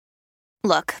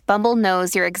Look, Bumble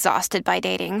knows you're exhausted by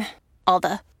dating. All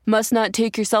the, must not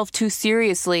take yourself too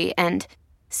seriously, and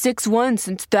 6'1"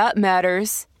 since that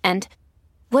matters. And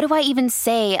what do I even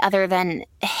say other than,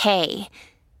 hey?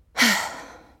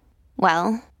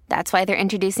 Well, that's why they're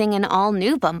introducing an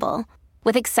all-new Bumble,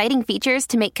 with exciting features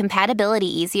to make compatibility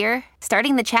easier,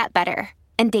 starting the chat better,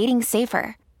 and dating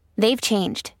safer. They've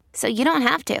changed, so you don't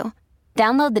have to.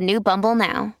 Download the new Bumble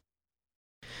now.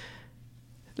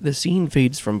 The scene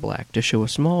fades from black to show a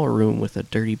small room with a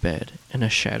dirty bed and a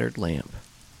shattered lamp.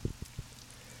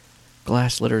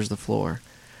 Glass litters the floor,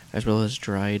 as well as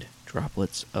dried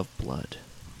droplets of blood.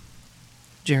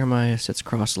 Jeremiah sits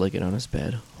cross-legged on his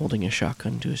bed, holding a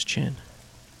shotgun to his chin.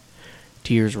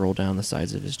 Tears roll down the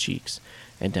sides of his cheeks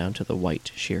and down to the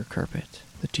white, sheer carpet.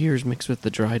 The tears mix with the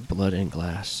dried blood and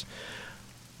glass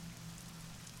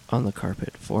on the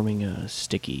carpet, forming a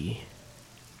sticky,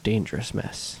 dangerous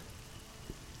mess.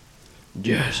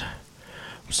 Jess,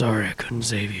 I'm sorry I couldn't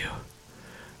save you.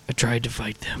 I tried to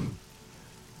fight them,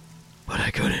 but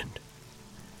I couldn't.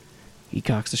 He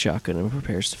cocks the shotgun and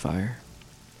prepares to fire.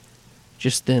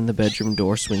 Just then, the bedroom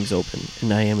door swings open, and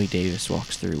Naomi Davis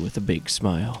walks through with a big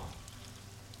smile.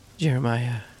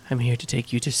 Jeremiah, I'm here to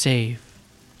take you to save.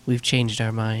 We've changed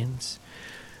our minds.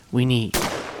 We need...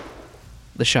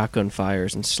 The shotgun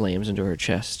fires and slams into her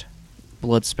chest.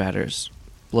 Blood splatters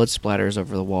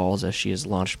over the walls as she is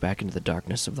launched back into the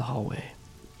darkness of the hallway.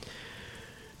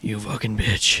 You fucking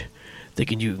bitch.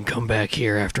 Thinking you can come back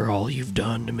here after all you've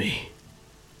done to me.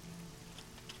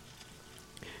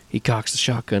 He cocks the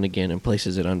shotgun again and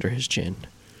places it under his chin.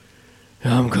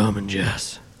 I'm coming,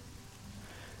 Jess.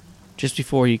 Just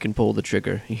before he can pull the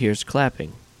trigger, he hears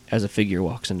clapping as a figure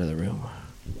walks into the room.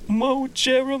 Mo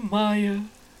Jeremiah,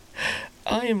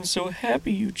 I am so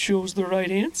happy you chose the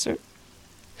right answer.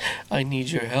 I need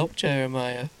your help,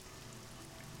 Jeremiah.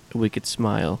 A wicked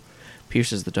smile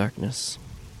pierces the darkness.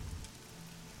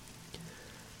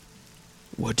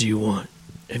 What do you want?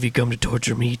 Have you come to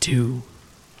torture me too?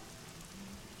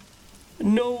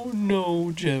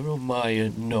 No, Jeremiah,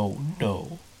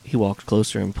 no. He walks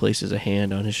closer and places a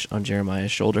hand on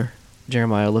Jeremiah's shoulder.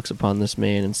 Jeremiah looks upon this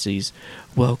man and sees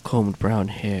well-combed brown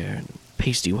hair and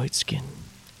pasty white skin,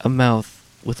 a mouth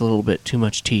with a little bit too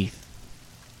much teeth,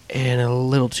 and a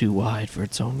little too wide for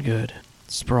its own good,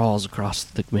 sprawls across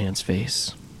the man's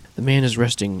face. The man is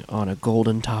resting on a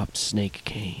golden-topped snake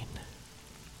cane.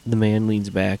 The man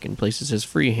leans back and places his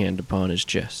free hand upon his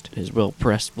chest. His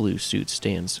well-pressed blue suit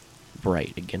stands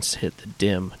bright against the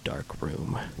dim, dark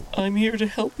room. I'm here to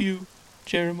help you,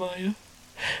 Jeremiah.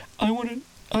 I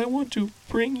want to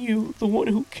bring you the one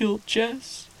who killed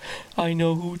Jess. I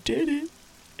know who did it,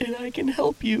 and I can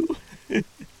help you.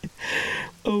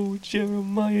 Oh,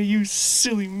 Jeremiah, you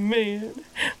silly man.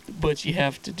 But you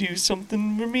have to do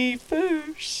something for me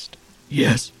first.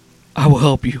 Yes, I will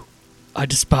help you. I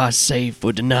despise Save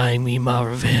for denying me my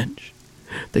revenge.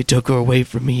 They took her away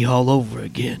from me all over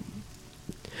again.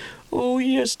 Oh,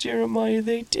 yes, Jeremiah,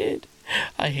 they did.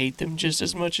 I hate them just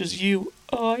as much as you,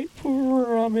 I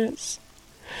promise.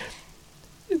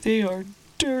 They are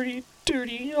dirty,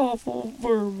 awful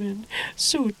vermin.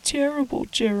 So terrible,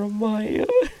 Jeremiah.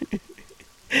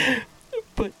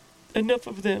 But enough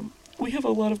of them. We have a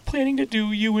lot of planning to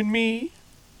do, you and me.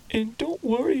 And don't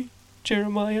worry,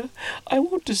 Jeremiah. I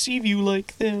won't deceive you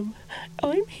like them.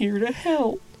 I'm here to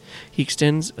help. He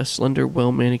extends a slender,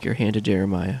 well-manicured hand to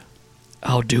Jeremiah.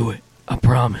 I'll do it. I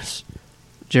promise.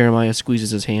 Jeremiah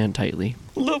squeezes his hand tightly.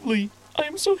 Lovely. I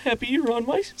am so happy you're on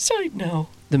my side now.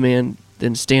 The man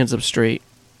then stands up straight,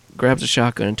 grabs a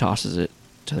shotgun and tosses it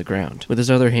to the ground. With his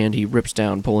other hand, he rips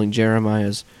down, pulling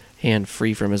Jeremiah's hand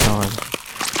free from his arm.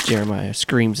 Jeremiah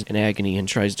screams in agony and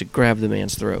tries to grab the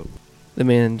man's throat. The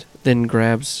man then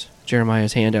grabs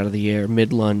Jeremiah's hand out of the air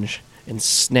mid-lunge and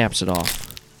snaps it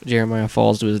off. Jeremiah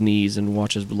falls to his knees and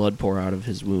watches blood pour out of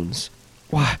his wounds.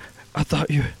 Why, I thought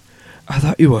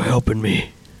you were helping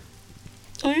me.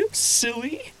 I am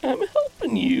silly. I'm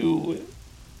helping you.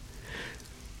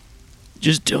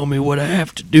 Just tell me what I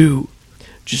have to do.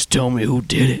 Just tell me who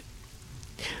did it.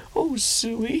 Oh,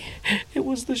 silly. It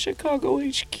was the Chicago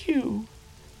HQ.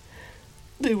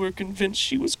 They were convinced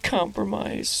she was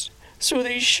compromised, so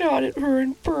they shot at her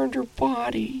and burned her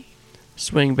body.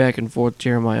 Swaying back and forth,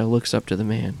 Jeremiah looks up to the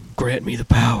man. Grant me the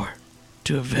power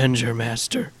to avenge her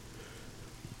master.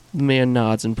 The man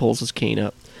nods and pulls his cane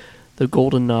up. The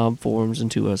golden knob forms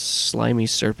into a slimy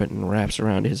serpent and wraps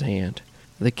around his hand.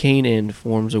 The cane end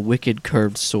forms a wicked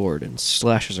curved sword and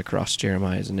slashes across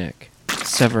Jeremiah's neck,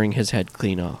 severing his head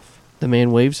clean off. The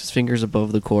man waves his fingers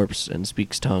above the corpse and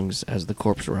speaks tongues as the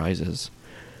corpse rises.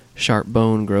 Sharp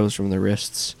bone grows from the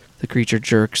wrists. The creature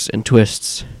jerks and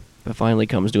twists, but finally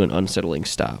comes to an unsettling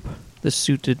stop. The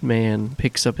suited man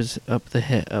picks up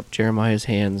Jeremiah's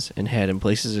hands and head and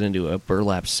places it into a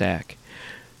burlap sack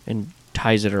and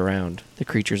ties it around the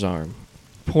creature's arm.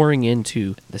 Pouring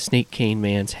into the snake cane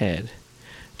man's head,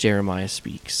 Jeremiah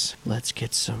speaks. Let's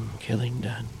get some killing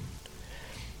done.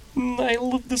 I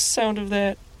love the sound of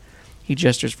that. He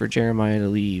gestures for Jeremiah to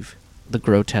leave. The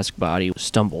grotesque body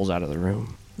stumbles out of the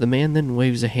room. The man then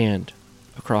waves a hand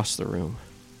across the room.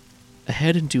 A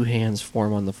head and two hands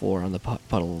form on the floor on the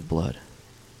puddle of blood,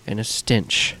 and a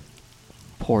stench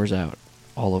pours out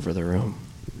all over the room.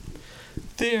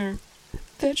 There,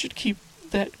 that should keep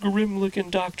that grim-looking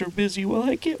doctor busy while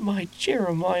I get my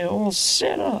Jeremiah all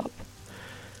set up.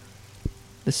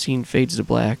 The scene fades to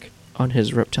black on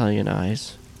his reptilian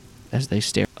eyes as they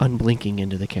stare unblinking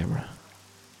into the camera.